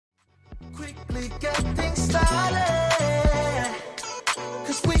Quickly get things started,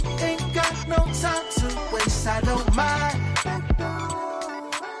 'cause we ain't got no time to waste. I don't mind.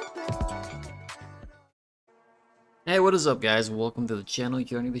 Hey, what is up, guys? Welcome to the channel.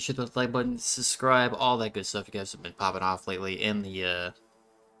 If you're new, be sure to hit the like button, subscribe, all that good stuff. You guys have been popping off lately in the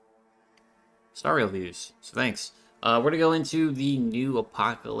star reviews, so thanks. We're gonna go into the new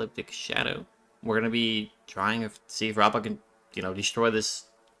Apocalyptic Shadow. We're gonna be trying to see if Rappa can, destroy this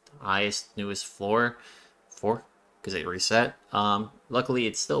highest, newest floor, because it reset. Luckily,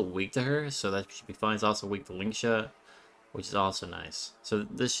 it's still weak to her, so that should be fine. It's also weak to Linkshot, which is also nice. So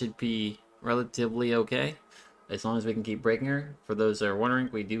this should be relatively okay, as long as we can keep breaking her. For those that are wondering,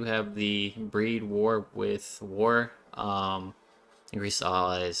 we do have the Breed War with War. Increase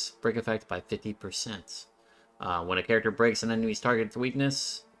allies break effect by 50%. When a character breaks an enemy's target's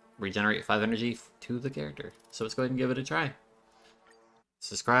weakness, regenerate 5 energy to the character. So let's go ahead and give it a try.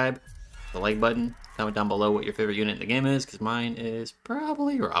 Subscribe, the like button, comment down below what your favorite unit in the game is, because mine is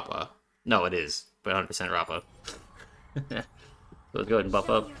probably Rappa. No, it is, but 100% Rappa. So let's go ahead and buff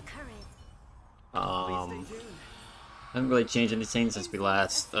up. I haven't really changed anything since we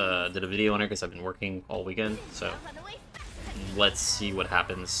last did a video on her, because I've been working all weekend, so let's see what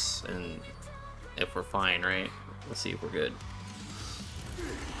happens, and if we're fine, right? Let's see if we're good.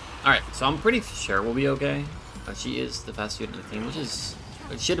 Alright, so I'm pretty sure we'll be okay. She is the fastest unit in the team, which is...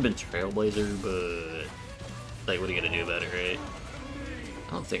 It should have been Trailblazer, but... Like, what are you gonna do about it, right?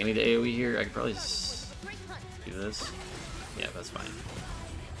 I don't think I need to AoE here. I could probably just do this. Yeah, that's fine.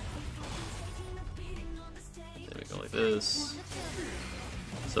 There we go, like this.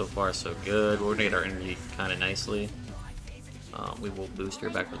 So far, so good. We're gonna get our energy kind of nicely. We will boost her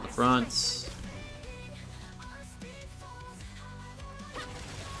back to the front.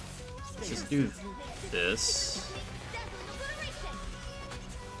 Let's just do this.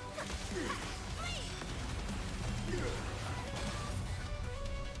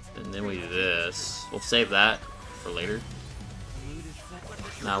 And then we do this. We'll save that for later.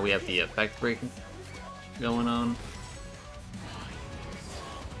 Now we have the effect break going on.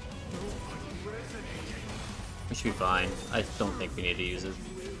 We should be fine. I don't think we need to use it.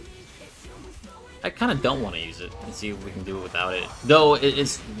 I kind of don't want to use it and see if we can do it without it. Though it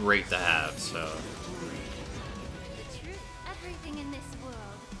is great to have, so.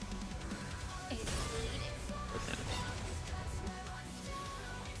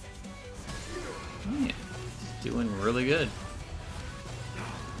 Yeah, doing really good.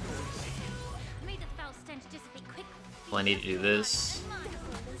 Well, I need to do this.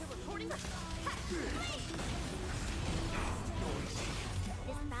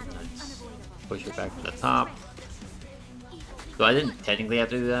 Push her back to the top. So I didn't technically have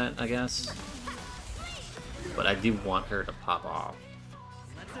to do that, I guess. But I do want her to pop off.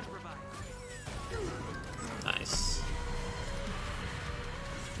 Nice.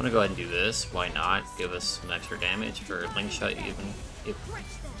 I'm gonna go ahead and do this. Why not? Give us some extra damage for Linkshot, even if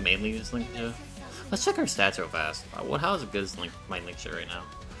mainly is Linkshot. Let's check our stats real fast. How is it good as my Linkshot right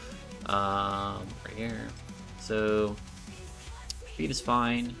now? Right here. So, speed is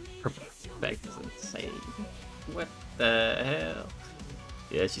fine. Perfect is insane. What the hell?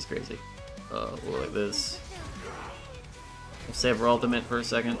 Yeah, she's crazy. We'll like this. We'll save our ultimate for a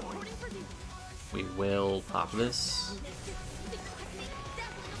second. We will pop this.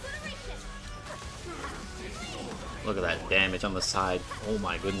 Look at that damage on the side. Oh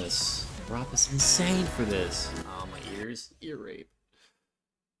my goodness. Rappa's insane for this. Oh, my ears. Ear rape.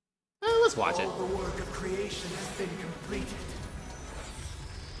 Let's watch it. All the work of creation has been completed.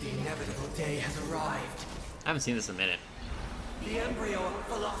 The inevitable day has arrived. I haven't seen this in a minute. The embryo of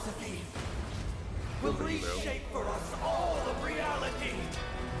philosophy will reshape for us all of reality.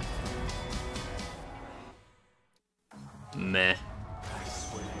 Meh.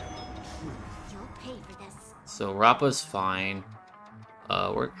 So Rappa's fine.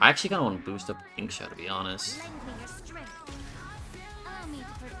 I actually kind of want to boost up Linkshot, to be honest.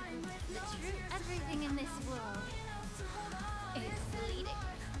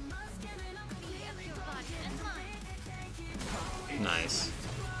 Nice.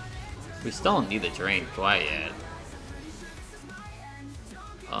 We still don't need the drain quite yet.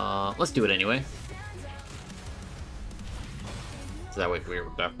 Let's do it anyway. So that way we're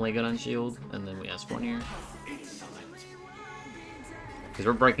definitely good on shield, and then we S1 here. Because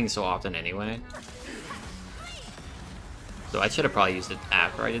we're breaking so often anyway. So I should have probably used it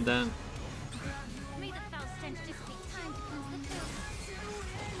after I did that.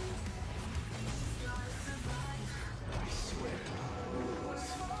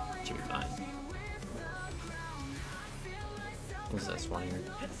 Should be fine. What's this one here?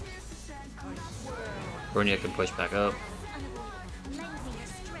 Bronya can push back up.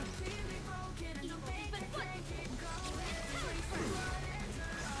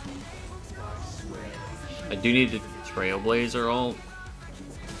 I do need the Trailblazer ult.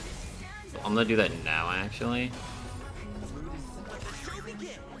 I'm gonna do that now, actually.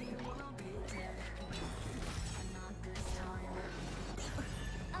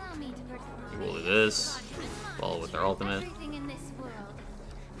 We'll do this. Follow with our ultimate.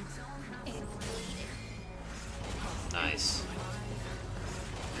 Nice.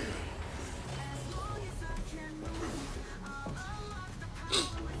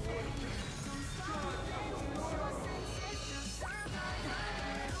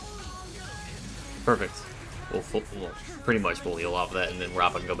 Perfect. We'll pretty much full heal off of that, and then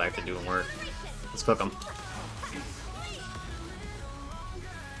Rappa can go back to doing work. Let's cook him.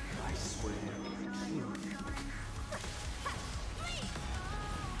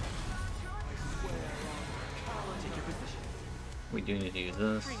 We do need to use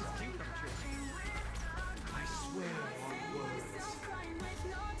this.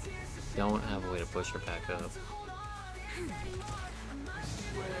 Don't have a way to push her back up.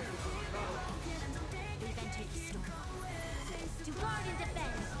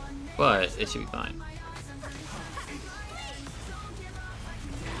 But it should be fine.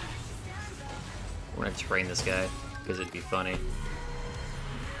 We're gonna train this guy because it'd be funny.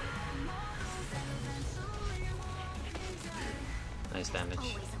 Nice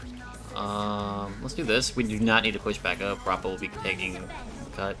damage. Let's do this. We do not need to push back up. Rappa will be taking the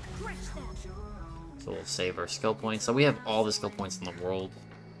cut. So we'll save our skill points. So we have all the skill points in the world.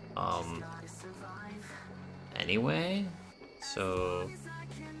 Anyway. So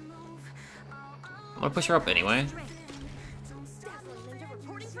I'm gonna push her up anyway.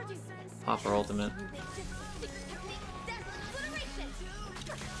 Pop her ultimate.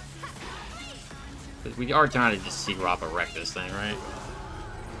 Because we are trying to just see Rappa wreck this thing, right?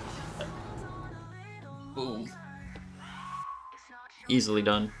 Boom. Easily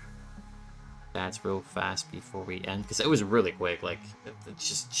done. That's real fast before we end. Because it was really quick. Like, it's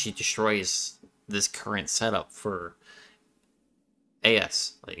just, she destroys this current setup for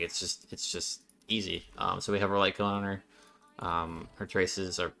AS. Like, it's just easy. So we have our light gun on her. Her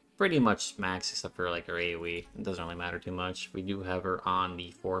traces are pretty much max except for like her AoE. It doesn't really matter too much. We do have her on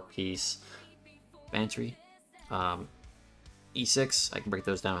the 4-piece Bantry. E6, I can break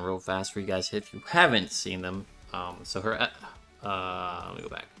those down real fast for you guys if you haven't seen them. So her, let me go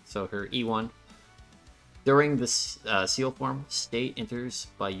back. So her E1, during this seal form, state enters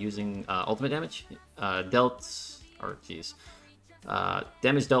by using ultimate damage. Damage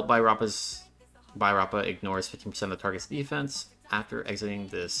dealt by Rappa ignores 15% of the target's defense. After exiting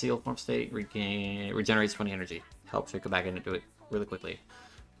the seal form state, regenerates 20 energy. Helps her go back in and do it really quickly.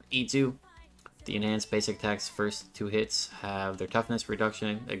 E2, the enhanced basic attacks first 2 hits have their toughness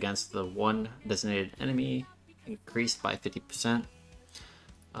reduction against the one designated enemy increased by 50%.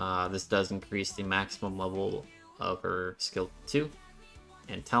 This does increase the maximum level of her skill 2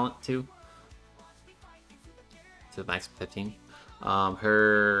 and talent 2 to the max 15.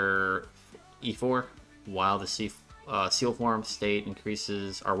 Her E4, while the seal form state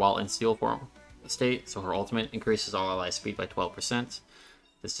increases, or while in seal form state, so her ultimate increases all ally speed by 12%.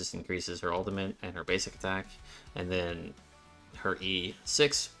 This just increases her ultimate and her basic attack. And then her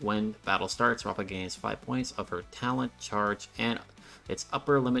E6, when battle starts, Rappa gains 5 points of her talent, charge, and its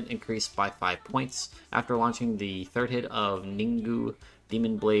upper limit increased by 5 points. After launching the third hit of Ningu,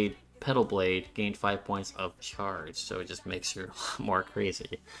 Demon Blade, Petal Blade gained 5 points of charge. So it just makes her more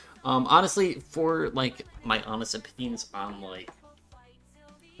crazy. Honestly, for like my honest opinions on like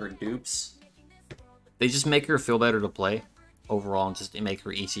her dupes, they just make her feel better to play overall and just make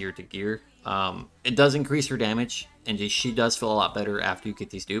her easier to gear. It does increase her damage and she does feel a lot better after you get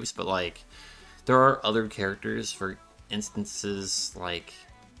these dupes, but like there are other characters, for instances like,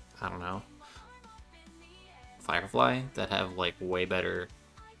 I don't know, Firefly, that have like way better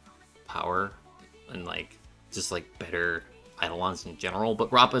power and like just like better Eidolons in general,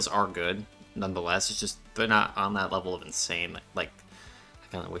 but Rappas are good nonetheless. It's just they're not on that level of insane like I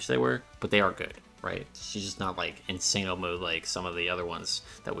kind of wish they were, but they are good, right? She's just not like insano mode like some of the other ones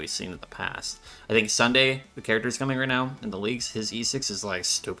that we've seen in the past. I think Sunday, the character's coming right now in the leagues, his E6 is like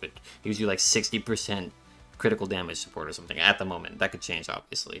stupid. He gives you like 60% critical damage support or something at the moment. That could change,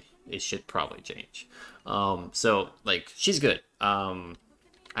 obviously. It should probably change. So like she's good. I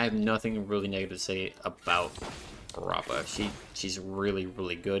have nothing really negative to say about Rappa. She's really,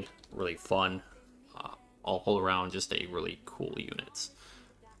 really good, really fun, all around just a really cool unit.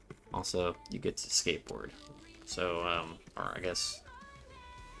 Also, you get to skateboard, So, or I guess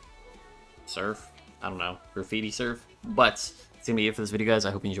surf. I don't know, graffiti surf. But it's gonna be it for this video, guys.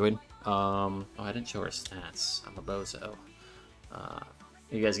 I hope you enjoyed. Oh, I didn't show her stats. I'm a bozo.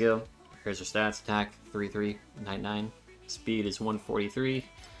 Here you guys go. Here's her stats. Attack 3399. Speed is 143,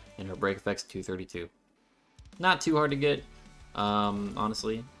 and her break effect's 232. Not too hard to get,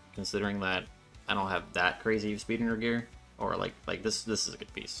 honestly, considering that I don't have that crazy of speed in her gear. Or like this. This is a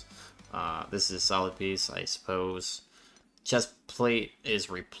good piece. This is a solid piece, I suppose. Chest plate is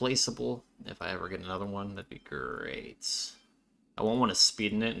replaceable. If I ever get another one, that'd be great. I won't want to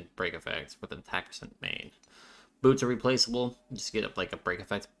speed in it and break effect with an attack percent main. Boots are replaceable. Just get up like a break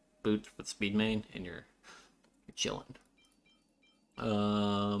effect boot with speed main, and you're chilling.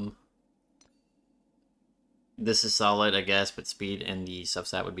 This is solid, I guess, but speed and the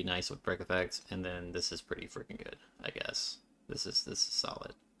substat would be nice with break effects. And then this is pretty freaking good, I guess. This is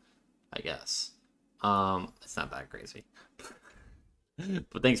solid, I guess. It's not that crazy.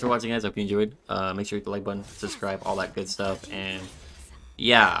 But thanks for watching, guys. Hope you enjoyed. Make sure you hit the like button, subscribe, all that good stuff. And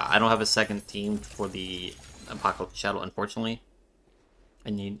yeah, I don't have a second team for the Apocalyptic Shadow, unfortunately.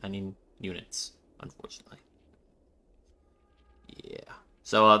 I need units, unfortunately. Yeah.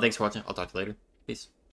 So thanks for watching. I'll talk to you later. Peace.